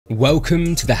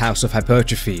Welcome to the House of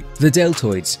Hypertrophy. The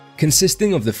deltoids,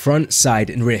 consisting of the front, side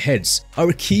and rear heads, are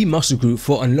a key muscle group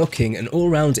for unlocking an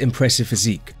all-round impressive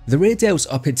physique. The rear delts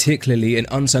are particularly an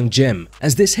unsung gem,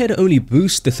 as this head only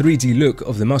boosts the 3D look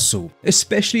of the muscle,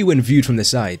 especially when viewed from the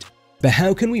side. But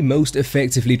how can we most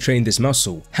effectively train this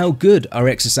muscle? How good are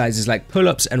exercises like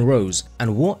pull-ups and rows?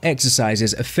 And what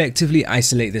exercises effectively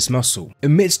isolate this muscle?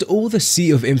 Amidst all the sea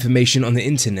of information on the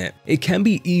internet, it can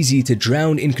be easy to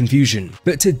drown in confusion.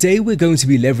 But today we're going to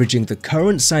be leveraging the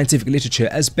current scientific literature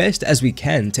as best as we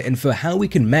can to infer how we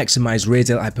can maximize rear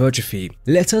delt hypertrophy.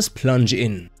 Let us plunge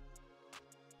in.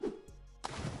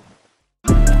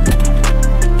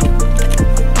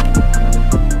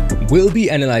 We'll be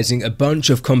analysing a bunch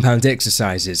of compound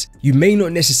exercises. You may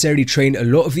not necessarily train a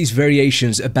lot of these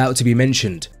variations about to be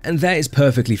mentioned, and that is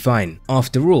perfectly fine.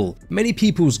 After all, many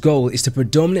people's goal is to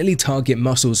predominantly target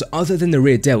muscles other than the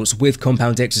rear delts with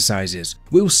compound exercises.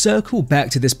 We'll circle back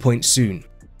to this point soon.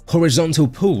 Horizontal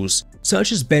pulls,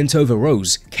 such as bent over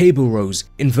rows, cable rows,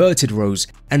 inverted rows,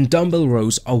 and dumbbell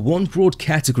rows are one broad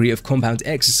category of compound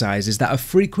exercises that are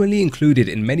frequently included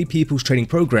in many people's training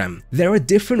program. There are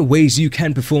different ways you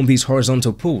can perform these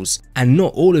horizontal pulls, and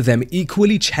not all of them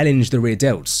equally challenge the rear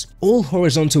delts. All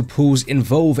horizontal pulls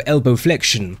involve elbow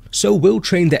flexion, so we'll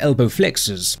train the elbow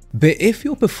flexors. But if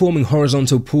you're performing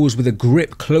horizontal pulls with a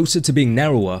grip closer to being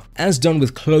narrower, as done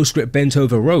with close grip bent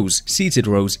over rows, seated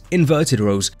rows, inverted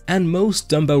rows, and most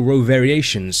dumbbell row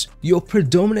variations, you're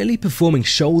predominantly performing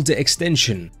shoulder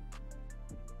extension.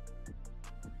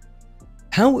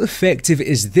 How effective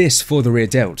is this for the rear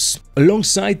delts?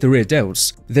 Alongside the rear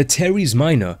delts, the teres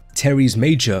minor, teres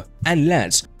major, and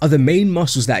lats are the main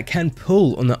muscles that can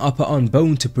pull on the upper arm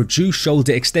bone to produce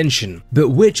shoulder extension. But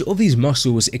which of these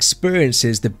muscles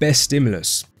experiences the best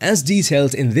stimulus? As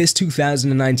detailed in this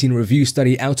 2019 review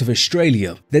study out of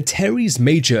Australia, the teres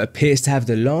major appears to have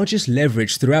the largest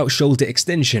leverage throughout shoulder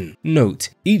extension. Note,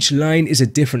 each line is a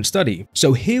different study,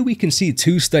 so here we can see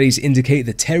two studies indicate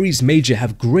the teres major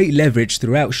have great leverage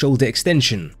throughout shoulder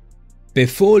extension.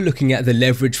 Before looking at the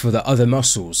leverage for the other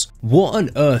muscles, what on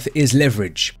earth is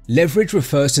leverage? Leverage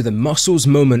refers to the muscle's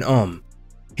moment arm.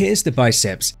 Here's the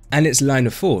biceps and its line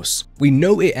of force. We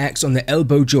know it acts on the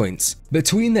elbow joints.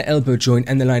 Between the elbow joint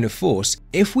and the line of force,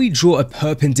 if we draw a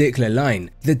perpendicular line,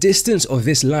 the distance of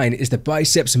this line is the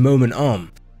biceps moment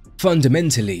arm.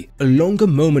 Fundamentally, a longer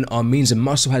moment arm means a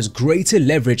muscle has greater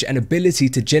leverage and ability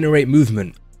to generate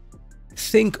movement.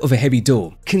 Think of a heavy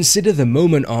door. Consider the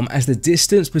moment arm as the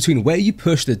distance between where you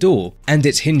push the door and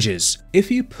its hinges. If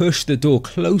you push the door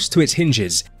close to its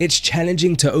hinges, it's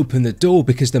challenging to open the door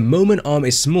because the moment arm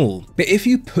is small. But if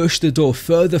you push the door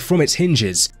further from its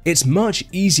hinges, it's much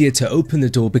easier to open the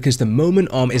door because the moment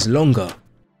arm is longer.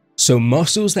 So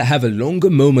muscles that have a longer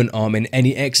moment arm in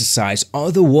any exercise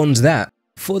are the ones that,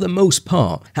 for the most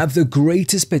part, have the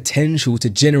greatest potential to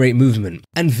generate movement.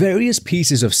 And various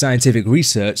pieces of scientific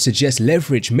research suggest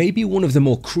leverage may be one of the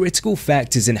more critical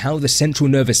factors in how the central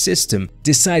nervous system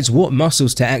decides what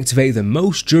muscles to activate the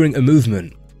most during a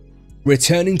movement.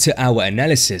 Returning to our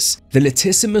analysis, the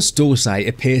latissimus dorsi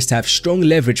appears to have strong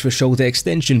leverage for shoulder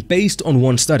extension based on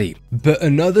one study, but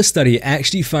another study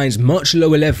actually finds much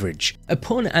lower leverage.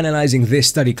 Upon analyzing this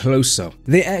study closer,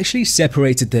 they actually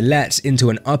separated the lats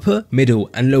into an upper, middle,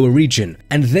 and lower region,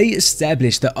 and they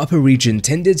established the upper region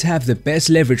tended to have the best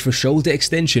leverage for shoulder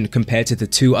extension compared to the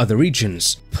two other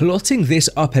regions. Plotting this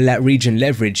upper lat region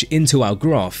leverage into our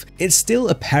graph, it's still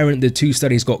apparent the two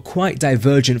studies got quite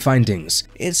divergent findings.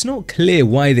 It's not clear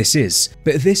why this is,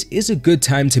 but this is a good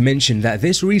time to mention that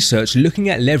this research looking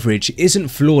at leverage isn't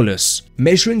flawless.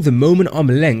 Measuring the moment arm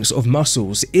lengths of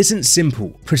muscles isn't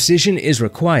simple, precision is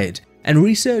required, and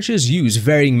researchers use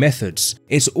varying methods.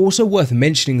 It's also worth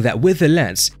mentioning that with the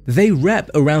lats, they wrap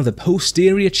around the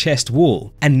posterior chest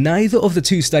wall, and neither of the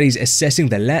two studies assessing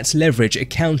the lats leverage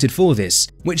accounted for this,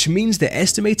 which means the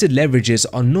estimated leverages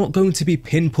are not going to be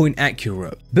pinpoint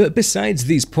accurate. But besides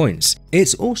these points,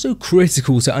 it's also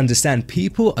critical to understand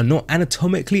people are not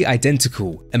anatomically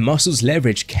identical, and muscles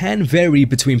leverage can vary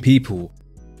between people.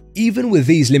 Even with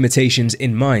these limitations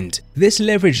in mind, this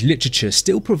leverage literature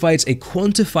still provides a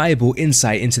quantifiable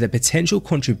insight into the potential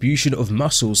contribution of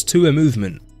muscles to a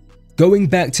movement. Going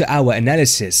back to our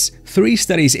analysis, 3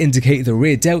 studies indicate the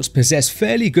rear delts possess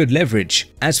fairly good leverage.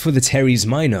 As for the teres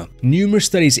minor, numerous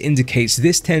studies indicate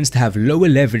this tends to have lower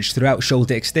leverage throughout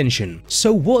shoulder extension.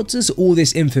 So what does all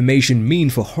this information mean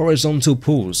for horizontal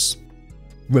pulls?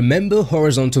 Remember,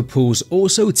 horizontal pulls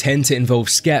also tend to involve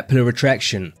scapular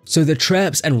retraction, so the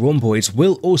traps and rhomboids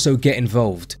will also get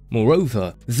involved.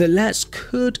 Moreover, the lats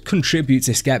could contribute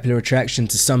to scapular retraction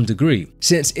to some degree,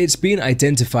 since it's been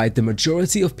identified the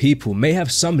majority of people may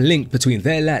have some link between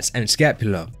their lats and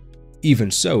scapula.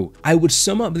 Even so, I would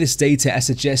sum up this data as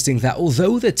suggesting that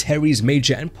although the teres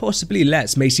major and possibly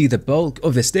lats may see the bulk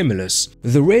of the stimulus,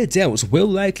 the rear delts will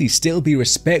likely still be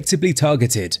respectively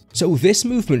targeted, so this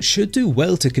movement should do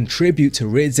well to contribute to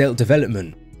rear delt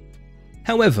development.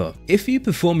 However, if you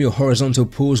perform your horizontal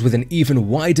pulls with an even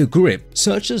wider grip,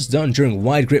 such as done during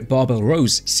wide grip barbell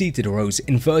rows, seated rows,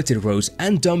 inverted rows,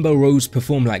 and dumbbell rows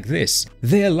performed like this,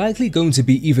 they are likely going to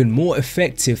be even more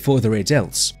effective for the rear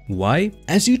delts. Why?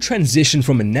 As you transition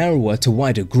from a narrower to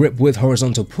wider grip with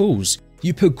horizontal pulls,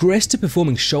 you progress to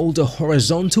performing shoulder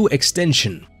horizontal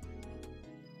extension.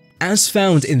 As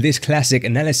found in this classic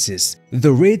analysis,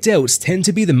 the rear delts tend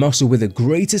to be the muscle with the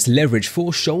greatest leverage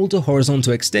for shoulder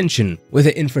horizontal extension, with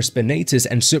the infraspinatus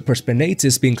and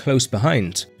supraspinatus being close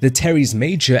behind. The teres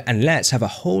major and lats have a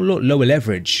whole lot lower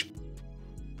leverage.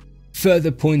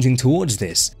 Further pointing towards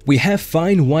this, we have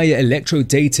fine wire electrode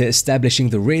data establishing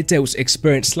the rear delts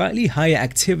experience slightly higher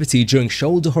activity during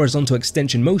shoulder horizontal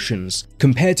extension motions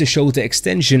compared to shoulder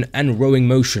extension and rowing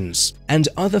motions. And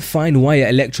other fine wire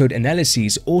electrode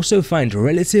analyses also find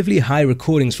relatively high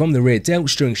recordings from the rear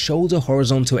delts during shoulder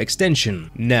horizontal extension.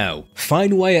 Now,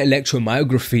 fine wire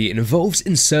electromyography involves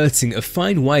inserting a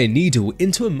fine wire needle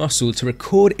into a muscle to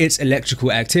record its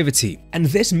electrical activity, and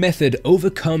this method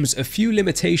overcomes a few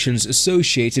limitations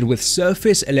associated with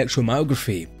surface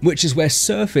electromyography, which is where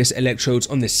surface electrodes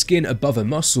on the skin above a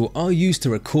muscle are used to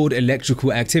record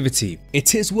electrical activity.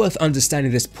 It is worth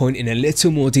understanding this point in a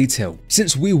little more detail,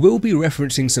 since we will be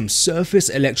referencing some surface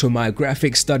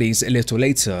electromyographic studies a little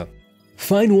later.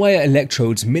 Fine wire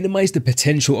electrodes minimize the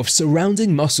potential of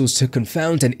surrounding muscles to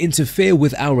confound and interfere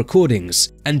with our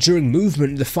recordings, and during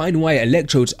movement the fine wire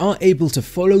electrodes are able to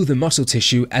follow the muscle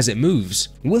tissue as it moves.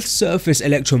 With surface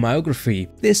electromyography,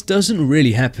 this doesn't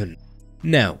really happen.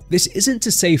 Now, this isn't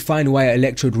to say fine wire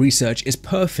electrode research is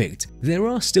perfect, there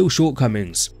are still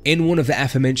shortcomings. In one of the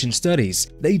aforementioned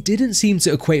studies, they didn't seem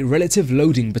to equate relative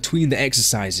loading between the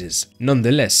exercises.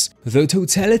 Nonetheless, the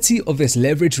totality of this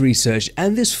leverage research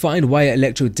and this fine wire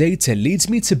electrode data leads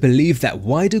me to believe that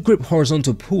wider grip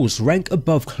horizontal pulls rank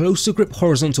above closer grip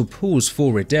horizontal pulls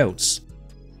for rear delts.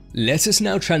 Let us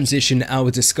now transition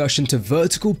our discussion to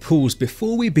vertical pulls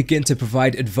before we begin to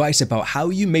provide advice about how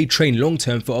you may train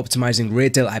long-term for optimizing rear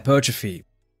delt hypertrophy.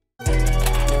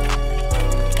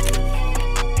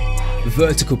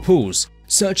 Vertical pulls,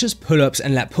 such as pull-ups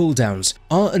and lat pull-downs,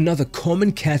 are another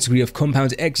common category of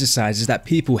compound exercises that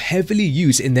people heavily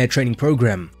use in their training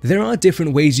program. There are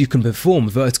different ways you can perform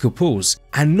vertical pulls,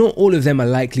 and not all of them are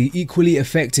likely equally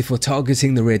effective for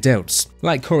targeting the rear delts.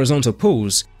 Like horizontal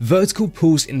pulls, vertical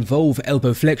pulls involve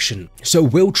elbow flexion, so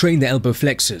we'll train the elbow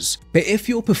flexors. But if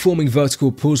you're performing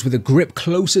vertical pulls with a grip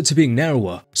closer to being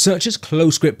narrower, such as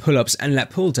close grip pull-ups and lat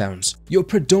pull-downs, you're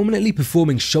predominantly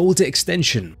performing shoulder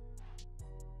extension.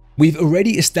 We've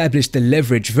already established the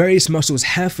leverage various muscles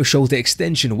have for shoulder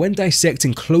extension when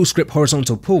dissecting close grip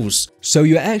horizontal pulls, so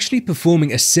you're actually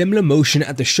performing a similar motion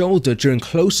at the shoulder during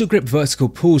closer grip vertical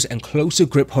pulls and closer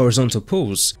grip horizontal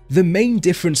pulls. The main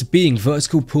difference being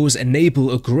vertical pulls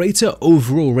enable a greater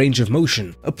overall range of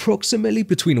motion, approximately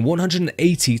between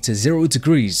 180 to 0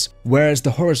 degrees, whereas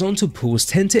the horizontal pulls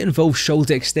tend to involve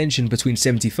shoulder extension between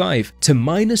 75 to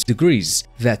minus degrees.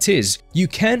 That is, you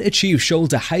can achieve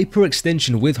shoulder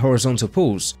hyperextension with horizontal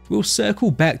pulls. We'll circle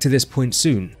back to this point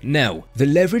soon. Now, the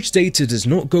leverage data does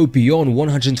not go beyond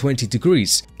 120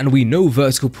 degrees, and we know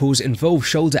vertical pulls involve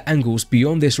shoulder angles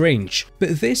beyond this range.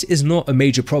 But this is not a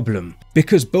major problem,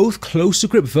 because both closer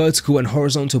grip vertical and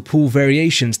horizontal pull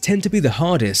variations tend to be the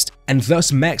hardest, and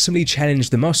thus maximally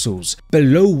challenge the muscles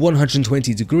below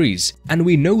 120 degrees, and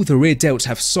we know the rear delts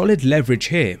have solid leverage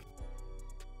here.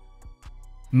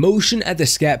 Motion at the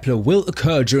scapula will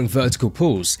occur during vertical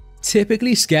pulls,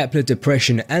 typically scapular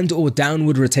depression and or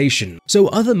downward rotation, so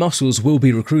other muscles will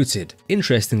be recruited.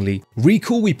 Interestingly,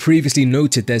 recall we previously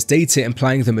noted there's data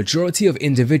implying the majority of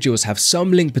individuals have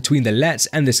some link between the lats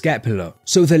and the scapula,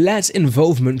 so the lats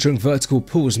involvement during vertical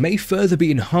pulls may further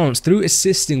be enhanced through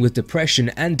assisting with depression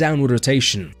and downward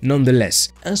rotation. Nonetheless,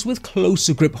 as with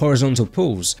closer grip horizontal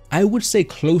pulls, I would say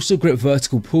closer grip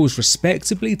vertical pulls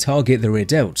respectively target the rear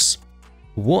delts.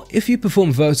 What if you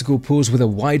perform vertical pulls with a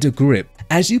wider grip?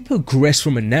 As you progress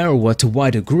from a narrower to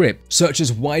wider grip, such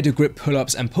as wider grip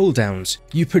pull-ups and pull-downs,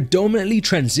 you predominantly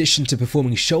transition to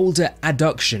performing shoulder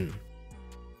adduction.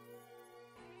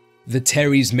 The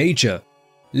teres major,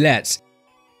 lats,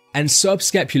 and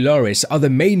subscapularis are the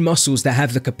main muscles that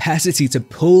have the capacity to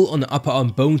pull on the upper arm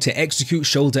bone to execute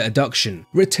shoulder adduction.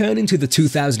 Returning to the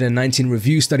 2019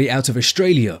 review study out of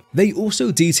Australia, they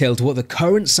also detailed what the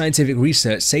current scientific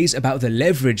research says about the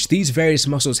leverage these various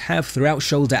muscles have throughout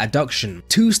shoulder adduction.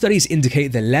 2 studies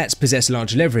indicate the lats possess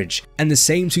large leverage, and the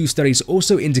same 2 studies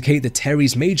also indicate the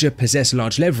teres major possess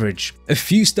large leverage. A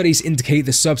few studies indicate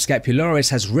the subscapularis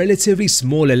has relatively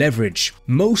smaller leverage.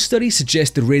 Most studies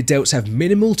suggest the rear delts have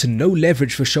minimal to no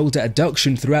leverage for shoulder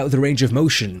adduction throughout the range of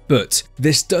motion, but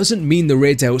this doesn't mean the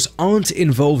rear delts aren't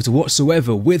involved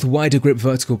whatsoever with wider grip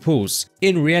vertical pulls.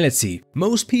 In reality,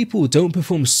 most people don't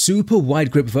perform super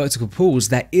wide grip vertical pulls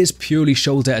that is purely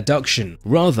shoulder adduction.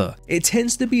 Rather, it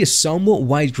tends to be a somewhat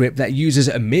wide grip that uses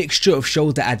a mixture of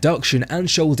shoulder adduction and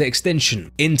shoulder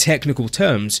extension. In technical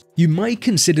terms, you might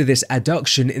consider this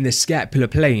adduction in the scapular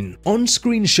plane. On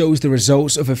screen shows the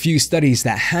results of a few studies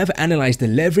that have analyzed the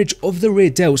leverage of the rear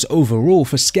delts overall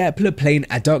for scapular plane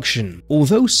adduction.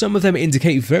 Although some of them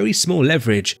indicate very small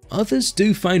leverage, others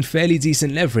do find fairly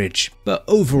decent leverage. But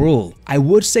overall, I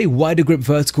would say wider grip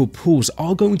vertical pulls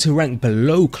are going to rank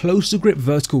below closer grip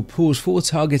vertical pulls for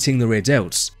targeting the rear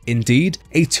delts. Indeed,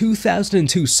 a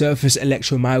 2002 surface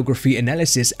electromyography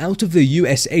analysis out of the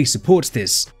USA supports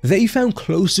this. They found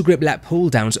closer grip lat pull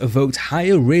downs evoked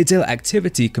higher rear delt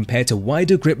activity compared to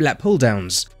wider grip lat pull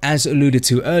downs. As alluded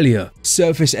to earlier,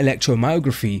 surface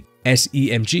electromyography,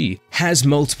 sEMG, has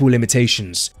multiple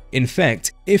limitations. In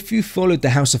fact, if you've followed the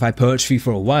House of Hypertrophy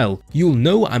for a while, you'll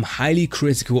know I'm highly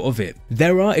critical of it.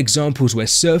 There are examples where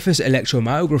surface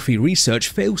electromyography research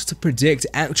fails to predict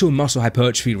actual muscle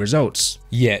hypertrophy results.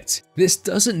 Yet, this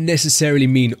doesn't necessarily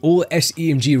mean all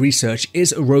sEMG research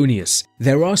is erroneous.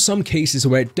 There are some cases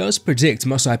where it does predict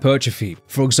muscle hypertrophy.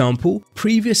 For example,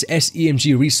 previous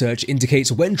sEMG research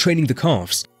indicates when training the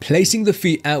calves, placing the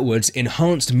feet outwards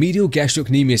enhanced medial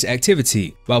gastrocnemius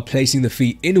activity, while placing the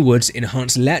feet inwards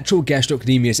enhanced lateral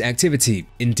gastrocnemius activity.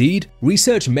 Indeed,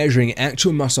 research measuring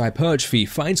actual muscle hypertrophy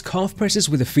finds calf presses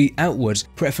with the feet outwards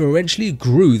preferentially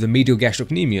grew the medial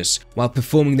gastrocnemius, while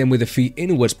performing them with the feet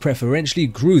inwards preferentially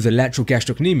grew the lateral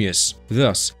gastrocnemius.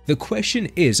 Thus, the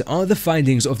question is, are the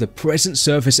findings of the present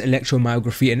surface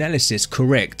electromyography analysis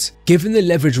correct? Given the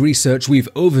leverage research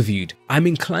we've overviewed, I'm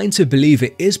inclined to believe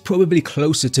it is probably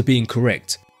closer to being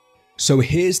correct. So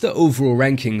here's the overall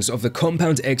rankings of the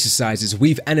compound exercises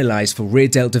we've analyzed for rear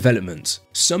delt development.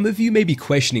 Some of you may be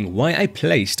questioning why I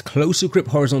placed closer grip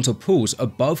horizontal pulls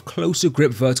above closer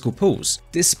grip vertical pulls,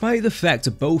 despite the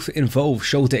fact both involve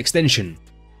shoulder extension.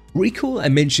 Recall I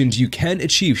mentioned you can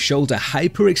achieve shoulder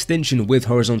hyperextension with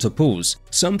horizontal pulls,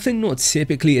 something not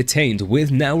typically attained with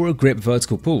narrower grip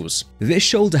vertical pulls. This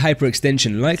shoulder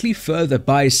hyperextension likely further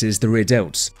biases the rear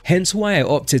delts, hence why I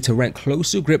opted to rank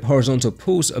closer grip horizontal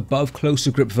pulls above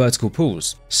closer grip vertical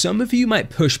pulls. Some of you might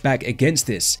push back against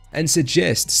this and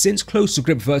suggest since closer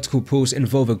grip vertical pulls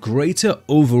involve a greater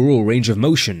overall range of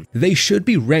motion, they should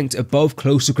be ranked above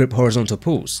closer grip horizontal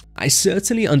pulls. I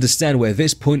certainly understand where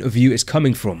this point of view is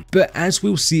coming from, but as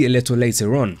we'll see a little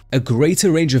later on, a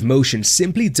greater range of motion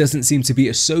simply doesn't seem to be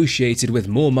associated with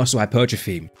more muscle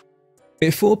hypertrophy.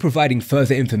 Before providing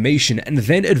further information and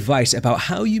then advice about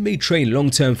how you may train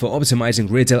long-term for optimizing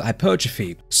rear delt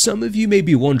hypertrophy, some of you may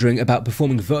be wondering about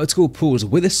performing vertical pulls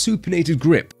with a supinated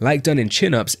grip, like done in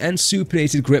chin-ups and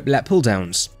supinated grip lat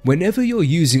pull-downs. Whenever you're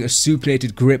using a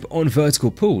supinated grip on vertical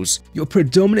pulls, you're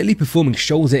predominantly performing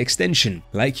shoulder extension,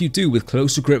 like you do with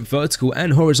closer grip vertical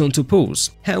and horizontal pulls.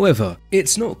 However,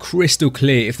 it's not crystal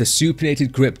clear if the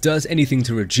supinated grip does anything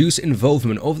to reduce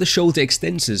involvement of the shoulder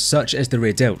extensors such as the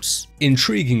rear delts.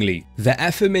 Intriguingly, the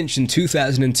aforementioned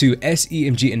 2002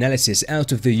 sEMG analysis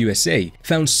out of the USA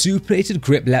found supinated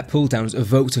grip lat pull-downs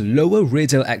evoked lower rear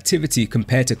delt activity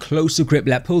compared to closer grip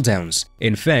lat pull-downs.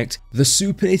 In fact, the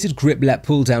supinated grip lat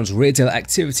pull-downs rear delt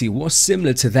activity was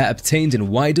similar to that obtained in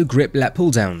wider grip lat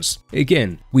pull-downs.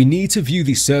 Again, we need to view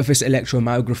these surface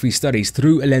electromyography studies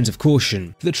through a lens of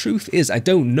caution. The truth is I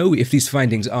don't know if these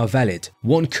findings are valid.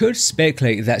 One could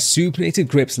speculate that supinated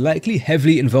grips likely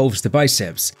heavily involves the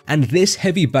biceps, and this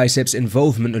heavy biceps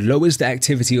involvement lowers the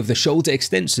activity of the shoulder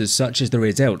extensors such as the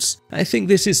rear delts. I think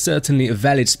this is certainly a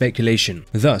valid speculation.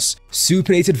 Thus,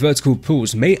 supinated vertical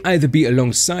pulls may either be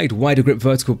alongside wider grip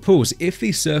vertical pulls if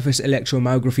the surface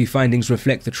electromyography findings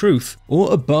reflect the truth,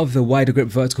 or above the wider grip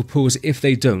vertical pulls if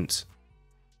they don't.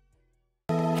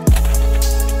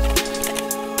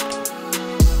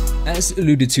 As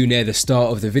alluded to near the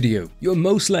start of the video, you're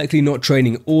most likely not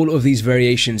training all of these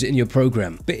variations in your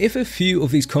program, but if a few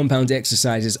of these compound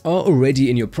exercises are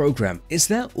already in your program, is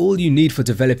that all you need for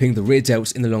developing the rear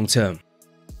delts in the long term?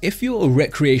 If you're a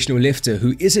recreational lifter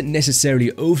who isn't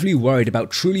necessarily overly worried about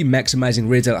truly maximizing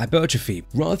rear delt hypertrophy,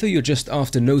 rather you're just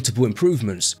after notable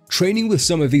improvements, training with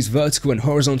some of these vertical and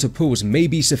horizontal pulls may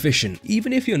be sufficient.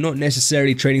 Even if you're not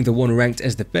necessarily training the one ranked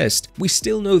as the best, we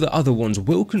still know that other ones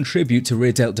will contribute to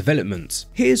rear delt development.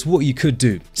 Here's what you could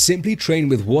do. Simply train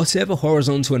with whatever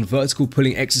horizontal and vertical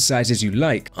pulling exercises you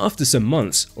like. After some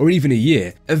months, or even a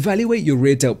year, evaluate your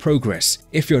rear delt progress.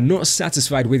 If you're not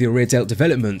satisfied with your rear delt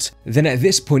development, then at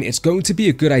this point it's going to be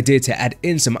a good idea to add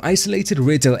in some isolated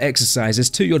rear delt exercises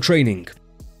to your training.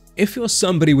 If you're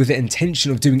somebody with the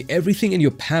intention of doing everything in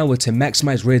your power to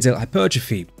maximize rear delt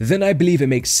hypertrophy, then I believe it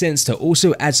makes sense to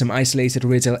also add some isolated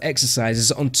rear delt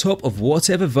exercises on top of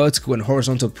whatever vertical and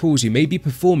horizontal pulls you may be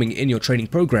performing in your training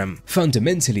program.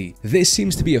 Fundamentally, this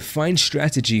seems to be a fine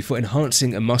strategy for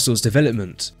enhancing a muscle's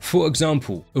development. For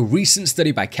example, a recent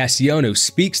study by Cassiano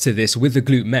speaks to this with the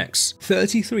glute max.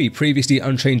 33 previously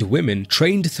untrained women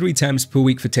trained 3 times per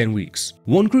week for 10 weeks.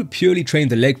 One group purely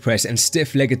trained the leg press and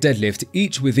stiff-legged deadlift,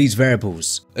 each with these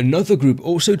variables. Another group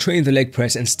also trained the leg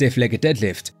press and stiff-legged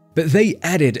deadlift, but they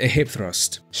added a hip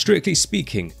thrust. Strictly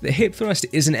speaking, the hip thrust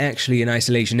isn't actually an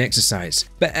isolation exercise,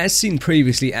 but as seen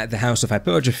previously at the House of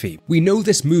Hypertrophy, we know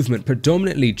this movement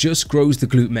predominantly just grows the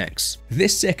glute max.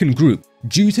 This second group,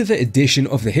 due to the addition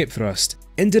of the hip thrust,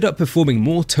 ended up performing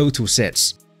more total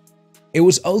sets. It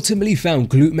was ultimately found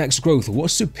glute max growth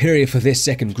was superior for this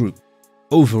second group.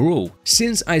 Overall,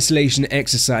 since isolation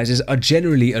exercises are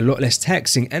generally a lot less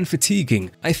taxing and fatiguing,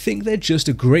 I think they're just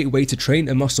a great way to train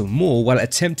a muscle more while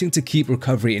attempting to keep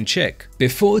recovery in check.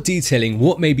 Before detailing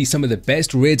what may be some of the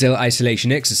best rear delt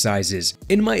isolation exercises,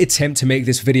 in my attempt to make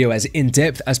this video as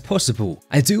in-depth as possible,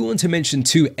 I do want to mention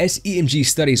 2 sEMG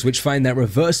studies which find that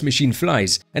reverse machine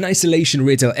flies, an isolation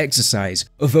rear delt exercise,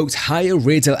 evoked higher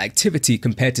rear delt activity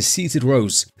compared to seated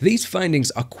rows. These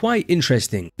findings are quite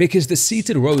interesting because the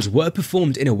seated rows were performed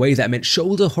in a way that meant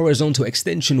shoulder horizontal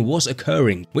extension was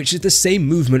occurring, which is the same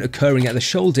movement occurring at the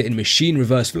shoulder in machine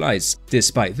reverse flies.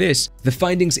 Despite this, the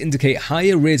findings indicate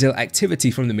higher rear delt activity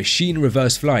from the machine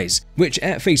reverse flies, which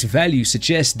at face value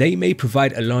suggests they may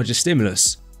provide a larger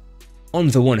stimulus. On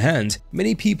the one hand,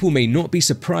 many people may not be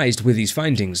surprised with these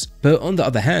findings, but on the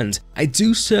other hand, I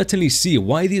do certainly see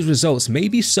why these results may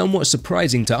be somewhat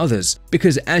surprising to others,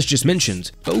 because as just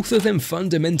mentioned, both of them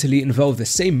fundamentally involve the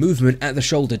same movement at the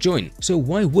shoulder joint, so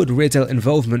why would rear delt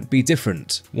involvement be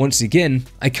different? Once again,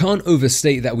 I can't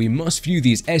overstate that we must view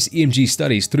these sEMG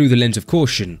studies through the lens of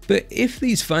caution, but if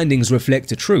these findings reflect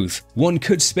the truth, one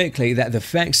could speculate that the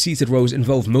fact seated rows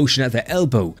involve motion at the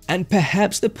elbow, and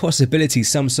perhaps the possibility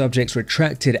some subjects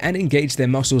retracted and engaged their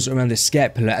muscles around the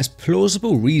scapula as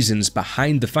plausible reasons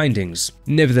behind the findings.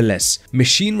 Nevertheless,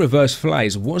 machine reverse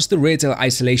flies was the rear delt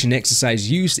isolation exercise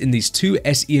used in these 2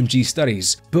 sEMG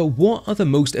studies, but what are the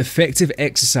most effective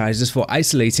exercises for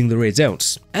isolating the rear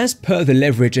delts? As per the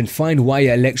leverage and fine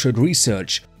wire electrode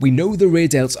research, we know the rear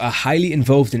delts are highly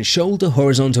involved in shoulder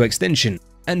horizontal extension.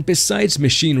 And besides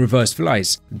machine reverse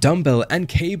flies, dumbbell and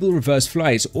cable reverse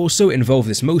flies also involve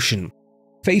this motion.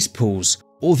 Face pulls,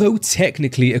 although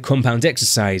technically a compound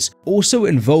exercise, also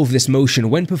involve this motion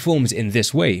when performed in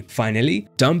this way. Finally,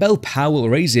 dumbbell power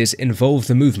raises involve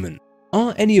the movement.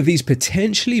 Are any of these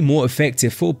potentially more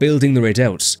effective for building the rear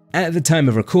delts? At the time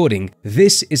of recording,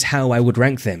 this is how I would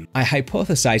rank them. I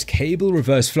hypothesize cable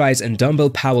reverse flies and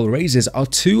dumbbell power raises are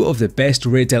 2 of the best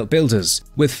rear delt builders,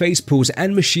 with face pulls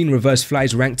and machine reverse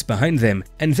flies ranked behind them,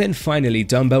 and then finally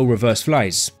dumbbell reverse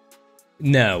flies.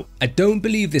 Now, I don't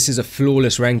believe this is a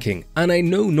flawless ranking, and I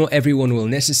know not everyone will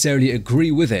necessarily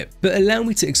agree with it, but allow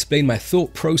me to explain my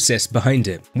thought process behind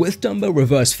it. With dumbbell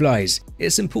reverse flies,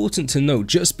 it's important to note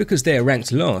just because they are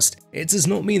ranked last, it does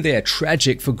not mean they are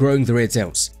tragic for growing the rear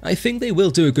delts. I think they will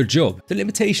do a good job. The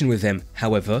limitation with them,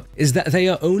 however, is that they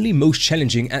are only most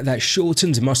challenging at that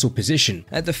shortened muscle position,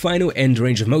 at the final end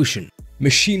range of motion.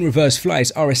 Machine reverse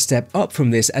flies are a step up from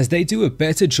this as they do a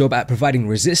better job at providing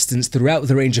resistance throughout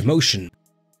the range of motion.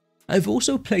 I've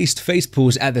also placed face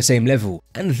pulls at the same level,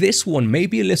 and this one may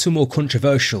be a little more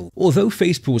controversial. Although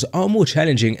face pulls are more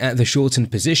challenging at the shortened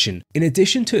position, in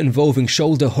addition to involving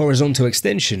shoulder horizontal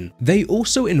extension, they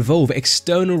also involve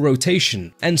external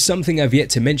rotation, and something I've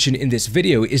yet to mention in this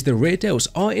video is the rear delts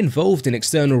are involved in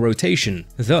external rotation.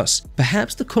 Thus,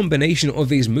 perhaps the combination of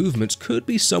these movements could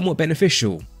be somewhat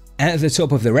beneficial. At the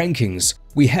top of the rankings,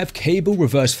 we have cable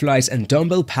reverse flies and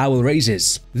dumbbell power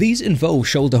raises. These involve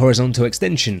shoulder horizontal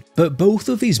extension, but both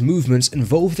of these movements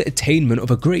involve the attainment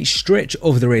of a great stretch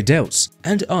of the rear delts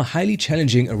and are highly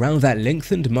challenging around that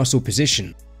lengthened muscle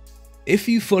position. If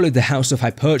you followed the house of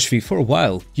hypertrophy for a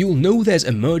while, you'll know there's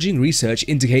emerging research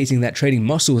indicating that training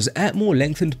muscles at more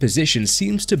lengthened positions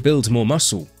seems to build more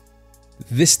muscle.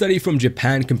 This study from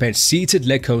Japan compared seated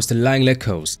leg curls to lying leg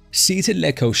curls. Seated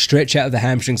leg curls stretch out the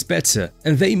hamstrings better,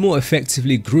 and they more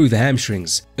effectively grew the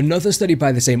hamstrings. Another study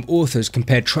by the same authors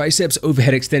compared triceps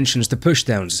overhead extensions to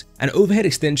pushdowns, and overhead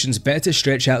extensions better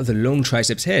stretch out the long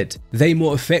triceps head. They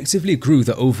more effectively grew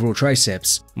the overall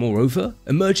triceps. Moreover,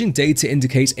 emerging data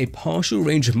indicates a partial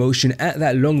range of motion at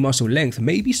that long muscle length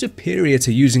may be superior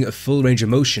to using a full range of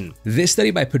motion. This study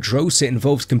by Pedrosa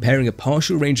involves comparing a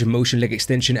partial range of motion leg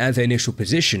extension at the initial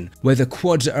position, where the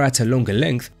quads are at a longer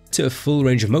length, to a full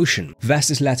range of motion.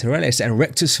 Vastus lateralis and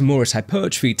rectus femoris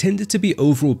hypertrophy tended to be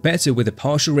overall better with a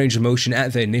partial range of motion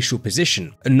at the initial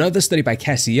position. Another study by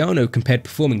Cassiano compared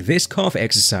performing this calf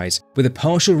exercise with a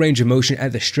partial range of motion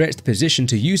at the stretched position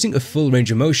to using a full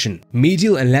range of motion.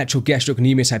 Medial and lateral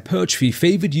gastrocnemius hypertrophy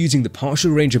favored using the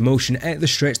partial range of motion at the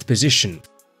stretched position.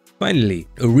 Finally,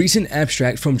 a recent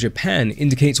abstract from Japan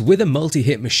indicates with a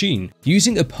multi-hit machine,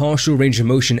 using a partial range of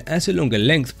motion at a longer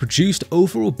length produced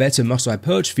overall better muscle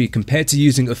hypertrophy compared to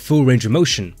using a full range of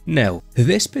motion. Now,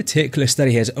 this particular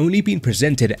study has only been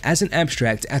presented as an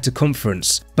abstract at a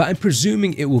conference, but I'm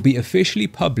presuming it will be officially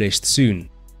published soon.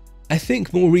 I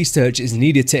think more research is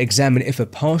needed to examine if a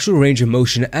partial range of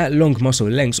motion at long muscle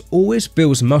lengths always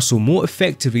builds muscle more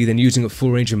effectively than using a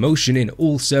full range of motion in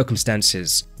all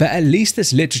circumstances. But at least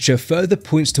this literature further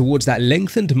points towards that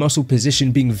lengthened muscle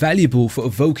position being valuable for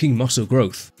evoking muscle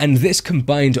growth. And this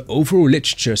combined overall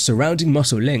literature surrounding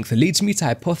muscle length leads me to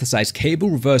hypothesize cable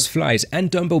reverse flies and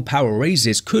dumbbell power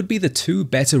raises could be the two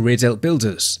better rear delt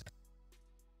builders.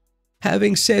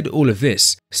 Having said all of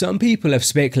this, some people have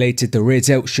speculated the rear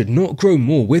delt should not grow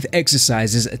more with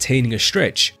exercises attaining a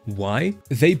stretch. Why?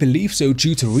 They believe so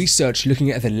due to research looking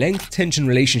at the length-tension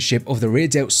relationship of the rear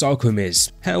delt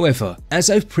sarcomeres. However, as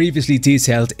I've previously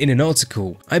detailed in an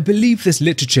article, I believe this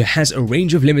literature has a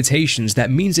range of limitations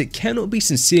that means it cannot be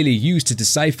sincerely used to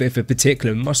decipher if a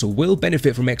particular muscle will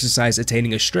benefit from exercise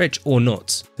attaining a stretch or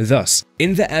not. Thus,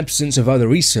 in the absence of other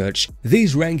research,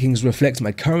 these rankings reflect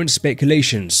my current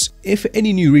speculations. If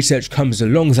any new research comes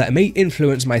along that may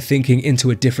influence my thinking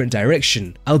into a different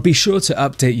direction, I'll be sure to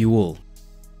update you all.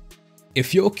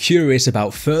 If you're curious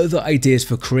about further ideas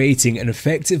for creating an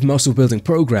effective muscle building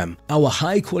program, our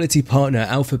high quality partner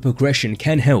Alpha Progression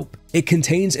can help. It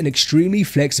contains an extremely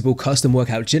flexible custom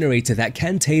workout generator that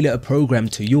can tailor a program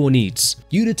to your needs.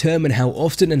 You determine how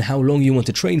often and how long you want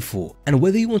to train for, and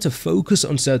whether you want to focus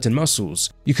on certain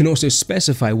muscles. You can also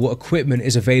specify what equipment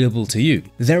is available to you.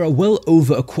 There are well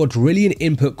over a quadrillion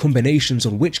input combinations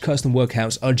on which custom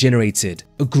workouts are generated.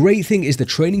 A great thing is the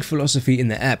training philosophy in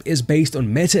the app is based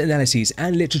on meta-analyses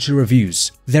and literature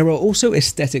reviews. There are also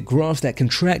aesthetic graphs that can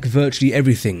track virtually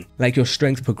everything, like your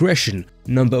strength progression,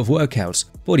 number of workouts,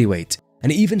 body weight,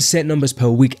 and even set numbers per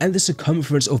week and the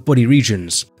circumference of body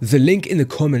regions. The link in the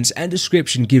comments and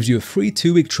description gives you a free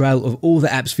 2-week trial of all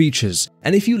the app's features.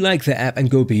 And if you like the app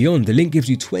and go beyond, the link gives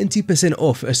you 20%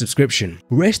 off a subscription.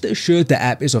 Rest assured the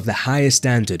app is of the highest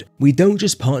standard. We don't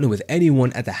just partner with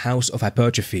anyone at the House of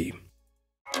Hypertrophy.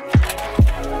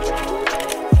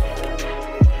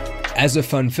 As a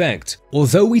fun fact,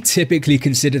 although we typically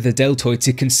consider the deltoid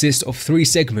to consist of 3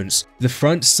 segments, the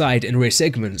front, side, and rear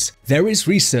segments, there is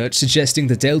research suggesting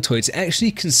the deltoids actually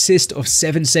consist of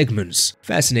 7 segments.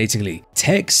 Fascinatingly,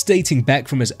 texts dating back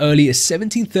from as early as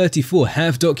 1734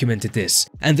 have documented this,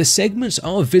 and the segments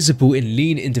are visible in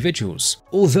lean individuals.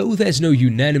 Although there's no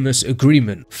unanimous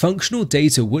agreement, functional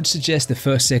data would suggest the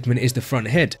first segment is the front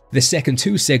head, the second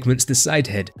 2 segments the side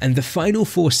head, and the final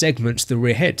 4 segments the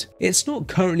rear head. It's not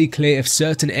currently clear if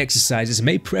certain exercises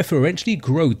may preferentially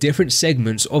grow different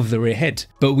segments of the rear head,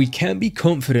 but we can be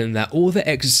confident that all the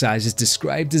exercises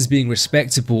described as being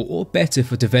respectable or better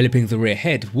for developing the rear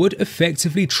head would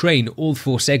effectively train all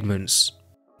 4 segments.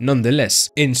 Nonetheless,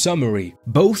 in summary,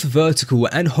 both vertical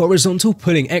and horizontal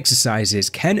pulling exercises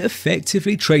can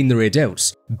effectively train the rear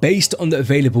delts. Based on the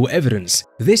available evidence,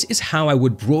 this is how I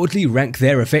would broadly rank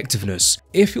their effectiveness.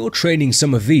 If you're training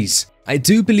some of these, I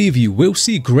do believe you will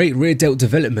see great rear delt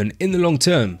development in the long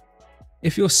term.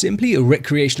 If you're simply a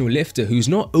recreational lifter who's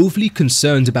not overly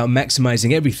concerned about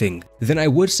maximizing everything, then I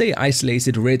would say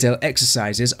isolated rear delt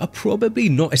exercises are probably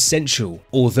not essential.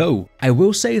 Although, I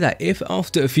will say that if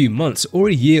after a few months or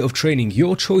a year of training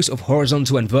your choice of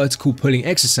horizontal and vertical pulling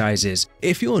exercises,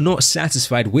 if you're not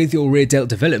satisfied with your rear delt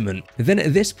development, then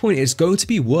at this point it's going to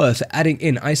be worth adding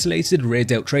in isolated rear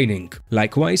delt training.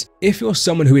 Likewise, if you're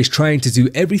someone who is trying to do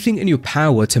everything in your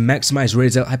power to maximize rear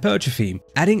delt hypertrophy,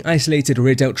 adding isolated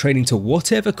rear delt training to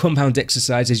whatever compound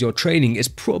exercises you're training is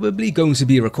probably going to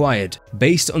be required.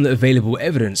 Based on the available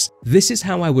evidence, this is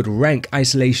how I would rank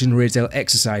isolation rear delt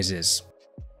exercises.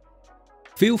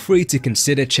 Feel free to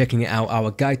consider checking out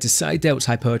our guide to side delts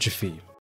hypertrophy.